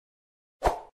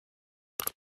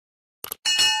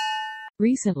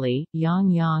Recently,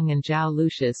 Yang Yang and Zhao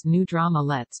Lucius' new drama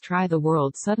Let's Try the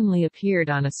World suddenly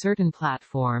appeared on a certain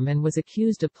platform and was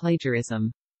accused of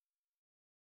plagiarism.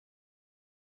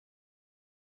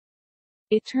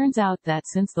 It turns out that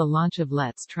since the launch of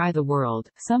Let's Try the World,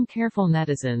 some careful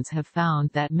netizens have found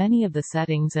that many of the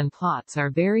settings and plots are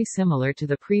very similar to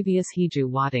the previous Heju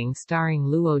Wading starring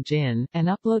Luo Jin, and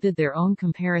uploaded their own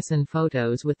comparison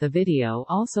photos with the video.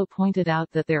 Also pointed out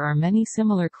that there are many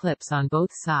similar clips on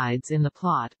both sides in the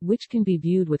plot, which can be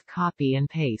viewed with copy and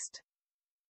paste.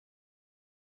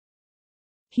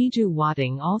 Heju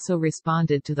Wading also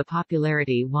responded to the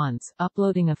popularity once,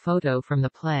 uploading a photo from the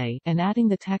play, and adding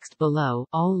the text below,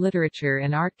 "All literature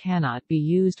and art cannot be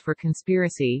used for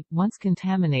conspiracy. Once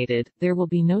contaminated, there will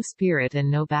be no spirit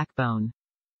and no backbone."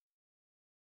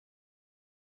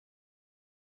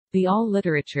 The all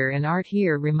literature and art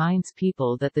here reminds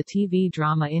people that the TV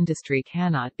drama industry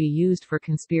cannot be used for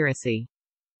conspiracy.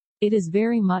 It is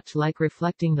very much like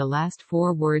reflecting the last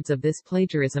four words of this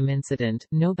plagiarism incident,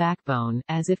 no backbone,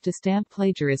 as if to stamp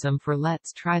plagiarism for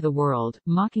Let's Try the World,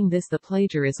 mocking this the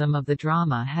plagiarism of the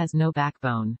drama has no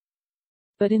backbone.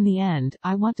 But in the end,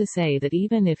 I want to say that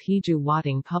even if Heju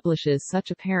Wading publishes such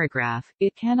a paragraph,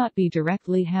 it cannot be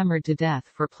directly hammered to death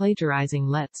for plagiarizing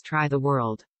Let's Try the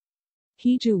World.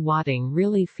 Heju Wading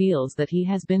really feels that he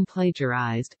has been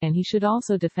plagiarized, and he should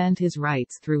also defend his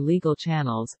rights through legal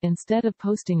channels, instead of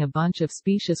posting a bunch of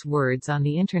specious words on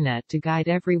the internet to guide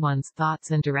everyone's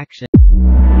thoughts and direction.